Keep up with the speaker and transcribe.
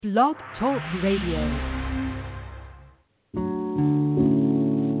Blog Talk Radio.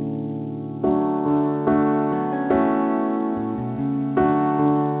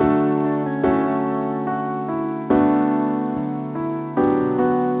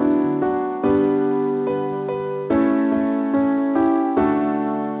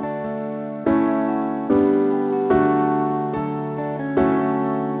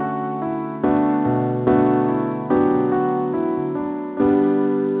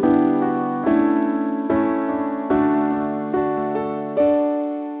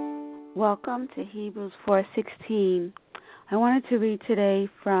 Welcome to Hebrews 4:16. I wanted to read today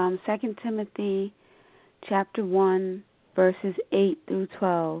from 2 Timothy chapter 1, verses 8 through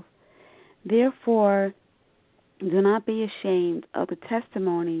 12. Therefore, do not be ashamed of the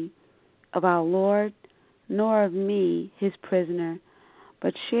testimony of our Lord, nor of me, his prisoner,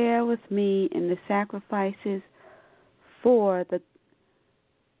 but share with me in the sacrifices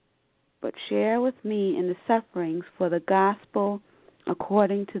share with me in the sufferings for the gospel,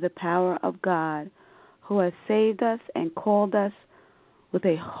 according to the power of God, who has saved us and called us with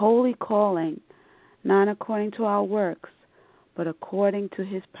a holy calling, not according to our works, but according to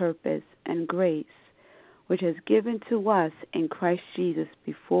his purpose and grace, which has given to us in Christ Jesus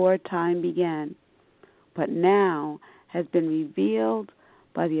before time began, but now has been revealed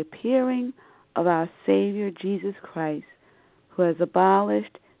by the appearing of our Savior Jesus Christ, who has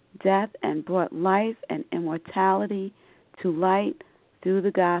abolished death and brought life and immortality to light through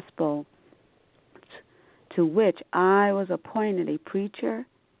the gospel, to which I was appointed a preacher,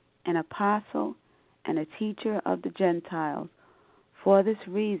 an apostle, and a teacher of the Gentiles. For this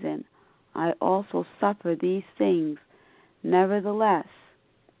reason I also suffer these things. Nevertheless,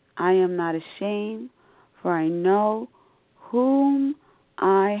 I am not ashamed, for I know whom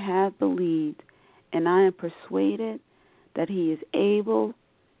I have believed, and I am persuaded that he is able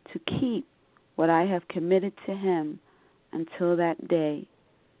to keep what I have committed to him until that day.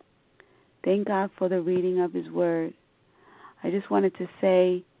 Thank God for the reading of his word. I just wanted to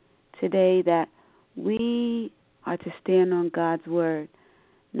say today that we are to stand on God's word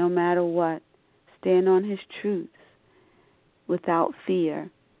no matter what. Stand on his truths without fear.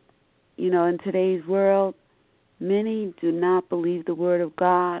 You know, in today's world, many do not believe the word of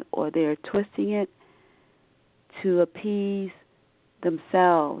God, or they are twisting it to appease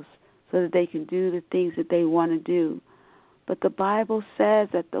themselves so that they can do the things that they want to do. But the Bible says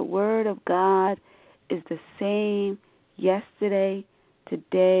that the Word of God is the same yesterday,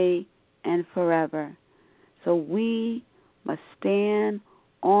 today, and forever. So we must stand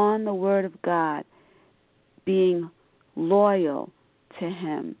on the Word of God, being loyal to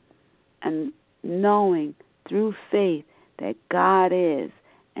him and knowing through faith that God is,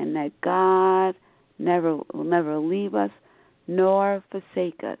 and that God will never leave us nor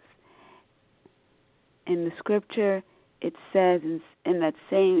forsake us. In the scripture, it says in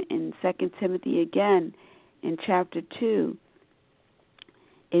 2 Timothy again, in chapter 2,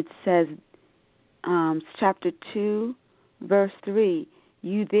 it says, chapter 2, verse 3,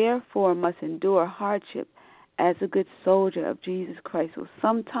 you therefore must endure hardship as a good soldier of Jesus Christ. So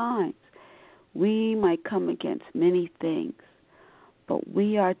sometimes we might come against many things, but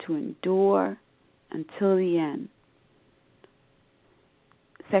we are to endure until the end.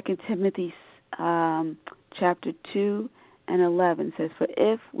 2 Timothy chapter 2 and 11 says, for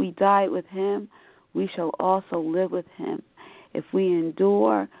if we die with him, we shall also live with him. If we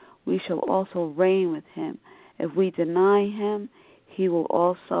endure, we shall also reign with him. If we deny him, he will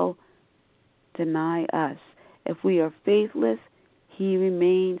also deny us. If we are faithless, he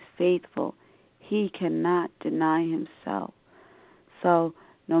remains faithful. He cannot deny himself. So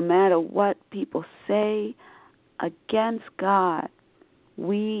no matter what people say against God,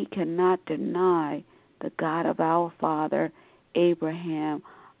 we cannot deny the God of our father, Abraham,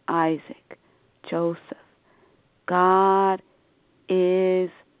 Isaac, Joseph. God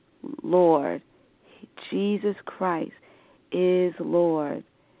is Lord. Jesus Christ is Lord.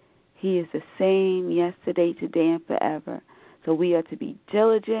 He is the same yesterday, today, and forever. So we are to be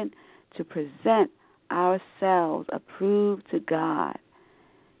diligent to present ourselves approved to God.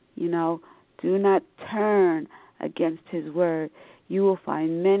 You know, do not turn against his word. You will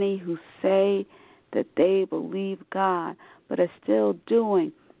find many who say that they believe God, but are still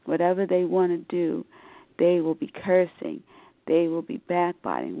doing whatever they want to do. They will be cursing. They will be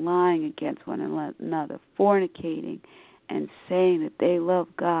backbiting, lying against one another, fornicating, and saying that they love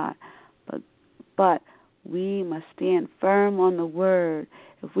God. But we must stand firm on the word.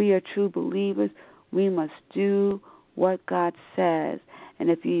 If we are true believers, we must do what God says. And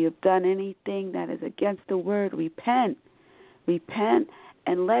if you have done anything that is against the word, repent. Repent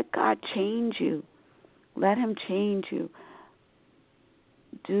and let God change you. Let him change you.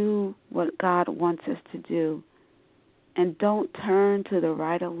 Do what God wants us to do. And don't turn to the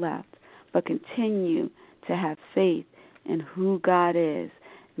right or left, but continue to have faith in who God is,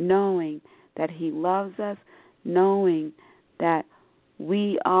 knowing that he loves us, knowing that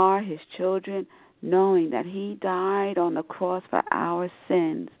we are his children, knowing that he died on the cross for our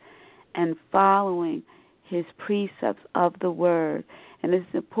sins, and following his precepts of the Word. And it's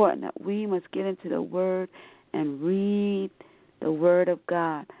important that we must get into the Word and read the Word of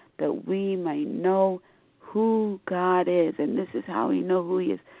God, that we may know who God is. And this is how we know who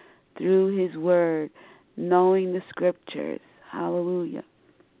he is, through his Word, knowing the Scriptures. Hallelujah.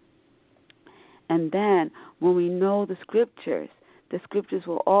 And then when we know the Scriptures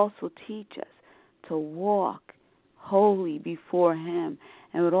will also teach us to walk holy before him,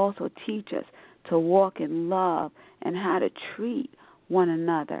 and would also teach us to walk in love and how to treat one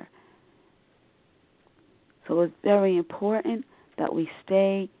another. So it's very important that we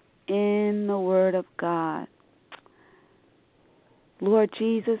stay in the Word of God. Lord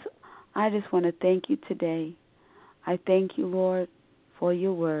Jesus, I just want to thank you today. I thank you, Lord, for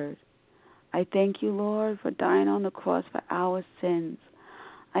your Word. I thank you, Lord, for dying on the cross for our sins.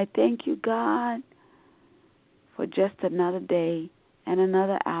 I thank you, God, for just another day and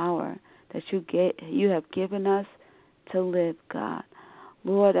another hour that you have given us to live, God.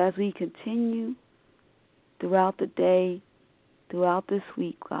 Lord, as we continue throughout the day, throughout this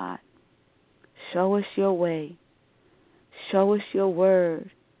week, God, show us your way. Show us your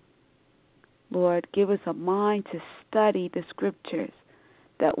Word. Lord, give us a mind to study the Scriptures,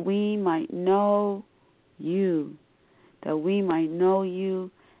 that we might know you,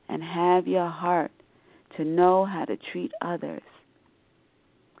 and have your heart to know how to treat others.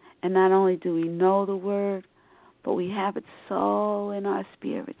 And not only do we know the Word, but we have it so in our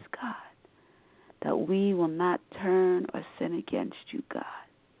spirits, God, that we will not turn or sin against you, God.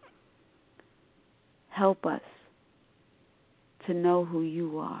 Help us to know who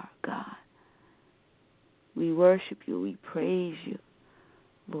you are, God. We worship you. We praise you,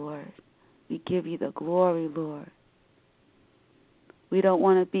 Lord. We give you the glory, Lord. We don't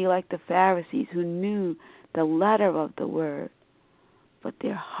want to be like the Pharisees who knew the letter of the Word, but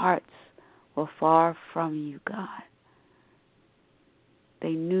their hearts were far from you, God.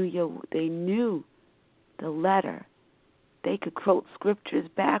 They knew the letter. They could quote Scriptures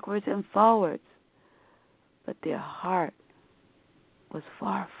backwards and forwards, but their heart was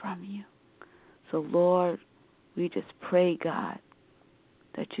far from you. So, Lord, we just pray, God,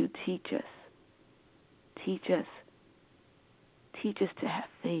 that you teach us. Teach us. Teach us to have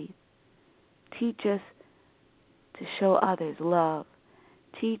faith. Teach us to show others love.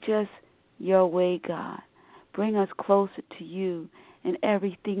 Teach us your way, God. Bring us closer to you in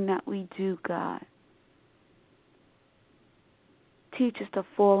everything that we do, God. Teach us to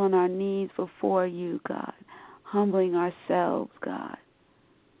fall on our knees before you, God, humbling ourselves, God,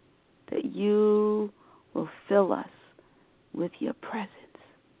 that you will fill us with your presence,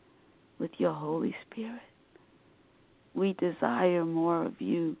 with your Holy Spirit. We desire more of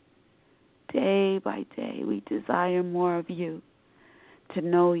you. Day by day, we desire more of you, to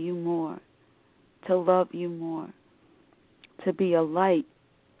know you more, to love you more, to be a light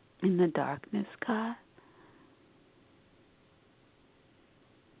in the darkness, God.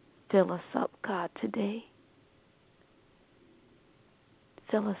 Fill us up, God, today.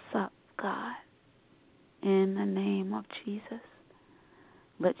 Fill us up, God, in the name of Jesus.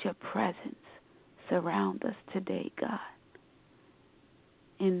 Let your presence surround us today, God.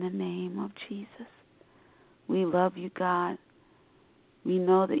 In the name of Jesus. We love you, God. We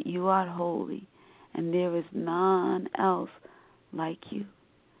know that you are holy, and there is none else like you.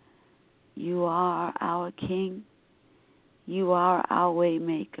 You are our King. You are our way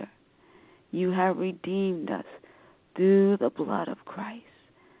maker. You have redeemed us through the blood of Christ,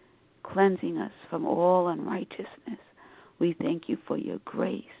 cleansing us from all unrighteousness. We thank you for your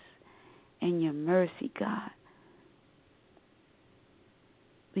grace and your mercy, God.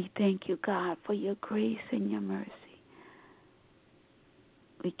 We thank you, God, for your grace and your mercy.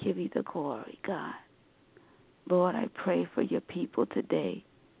 We give you the glory, God. Lord, I pray for your people today.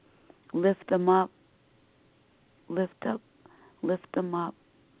 Lift them up. Lift them up.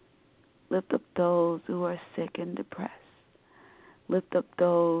 Lift up those who are sick and depressed. Lift up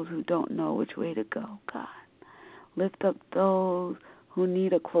those who don't know which way to go, God. Lift up those who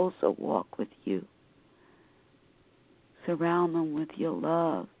need a closer walk with you. Surround them with your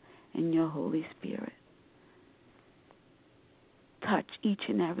love and your Holy Spirit. Touch each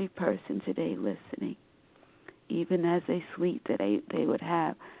and every person today listening. even as they sleep, that they would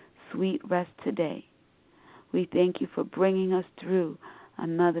have sweet rest today. We thank you for bringing us through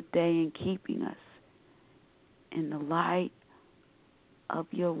another day and keeping us in the light of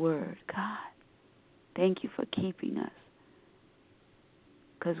your word, God. Thank you for keeping us,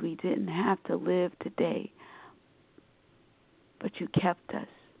 because we didn't have to live today, but you kept us.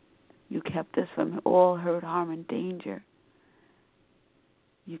 You kept us from all hurt, harm, and danger.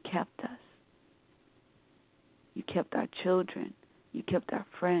 You kept us. You kept our children. You kept our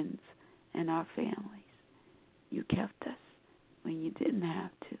friends and our families. You kept us when you didn't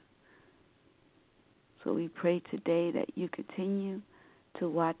have to. So we pray today that you continue to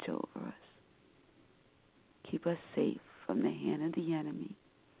watch over us. Keep us safe from the hand of the enemy.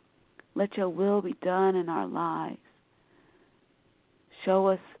 Let your will be done in our lives. Show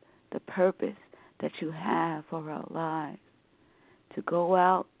us the purpose that you have for our lives, to go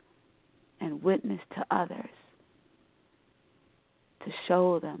out and witness to others, to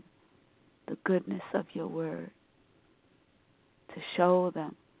show them the goodness of your word, to show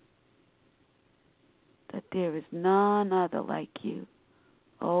them that there is none other like you,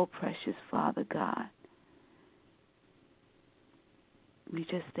 oh precious Father God. We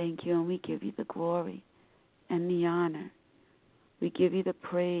just thank you and we give you the glory and the honor. We give you the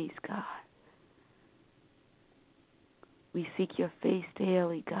praise, God. We seek your face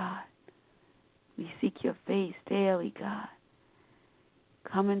daily, God. We seek your face daily, God.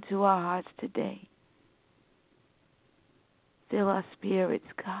 Come into our hearts today. Fill our spirits,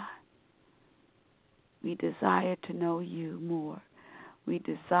 God. We desire to know you more. We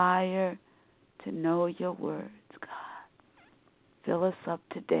desire to know your words, God. Fill us up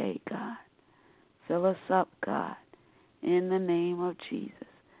today, God. Fill us up, God, in the name of Jesus.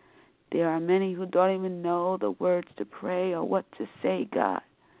 There are many who don't even know the words to pray or what to say, God.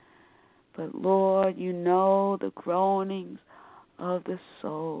 But, Lord, you know the groanings of the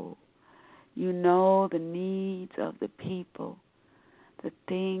soul. You know the needs of the people, the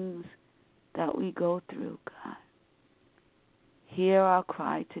things that we go through, God. Hear our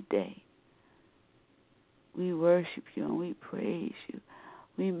cry today. We worship you and we praise you.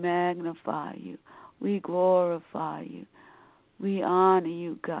 We magnify you. We glorify you. We honor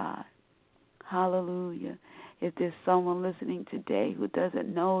you, God. Hallelujah. If there's someone listening today who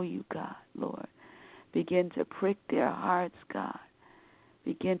doesn't know you, God, Lord, begin to prick their hearts, God.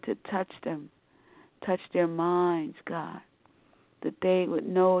 Begin to touch them. Touch their minds, God, that they would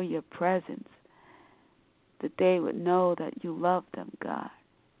know your presence, that they would know that you love them, God.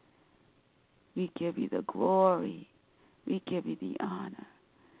 We give you the glory. We give you the honor.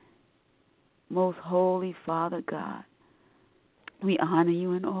 Most holy Father God, we honor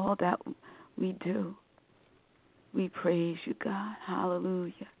you in all that we do. We praise you, God.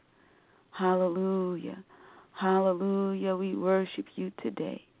 Hallelujah. Hallelujah. Hallelujah. We worship you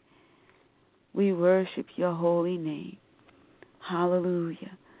today. We worship your holy name.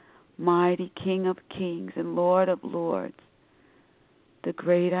 Hallelujah. Mighty King of kings and Lord of lords, the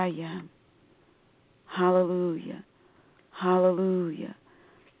great I am. Hallelujah. Hallelujah.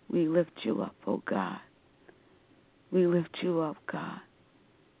 We lift you up, oh God. We lift you up, God.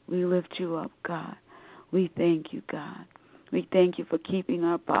 We lift you up, God. We thank you, God. We thank you for keeping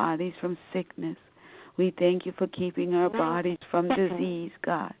our bodies from sickness. We thank you for keeping our bodies from disease,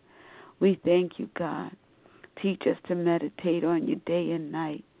 God. We thank you, God. Teach us to meditate on you day and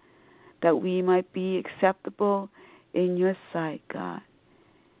night, that we might be acceptable in your sight, God,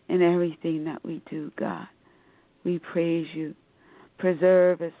 in everything that we do, God. We praise you.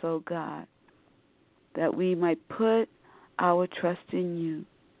 Preserve us, oh God, that we might put our trust in you.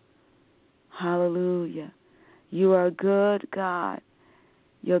 Hallelujah. You are good, God.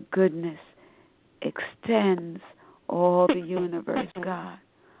 Your goodness extends all the universe, God.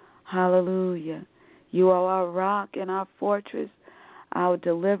 Hallelujah. You are our rock and our fortress, our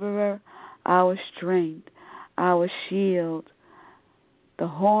deliverer, our strength, our shield, the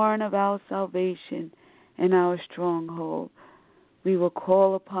horn of our salvation, and our stronghold. We will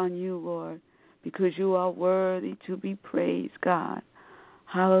call upon you, Lord, because you are worthy to be praised, God.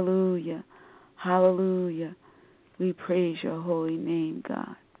 Hallelujah. Hallelujah. We praise your holy name,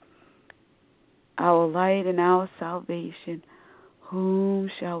 God. Our light and our salvation, whom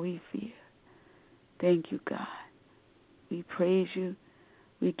shall we fear? Thank you, God. We praise you.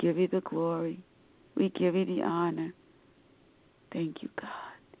 We give you the glory. We give you the honor. Thank you, God.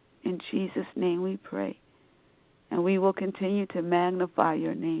 In Jesus' name we pray. And we will continue to magnify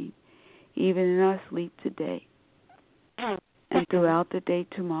your name, even in our sleep today. And throughout the day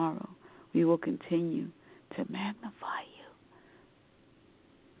tomorrow, we will continue to magnify you,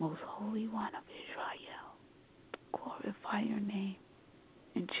 most holy one of Israel. glorify your name.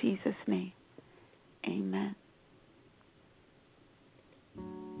 In Jesus' name, amen.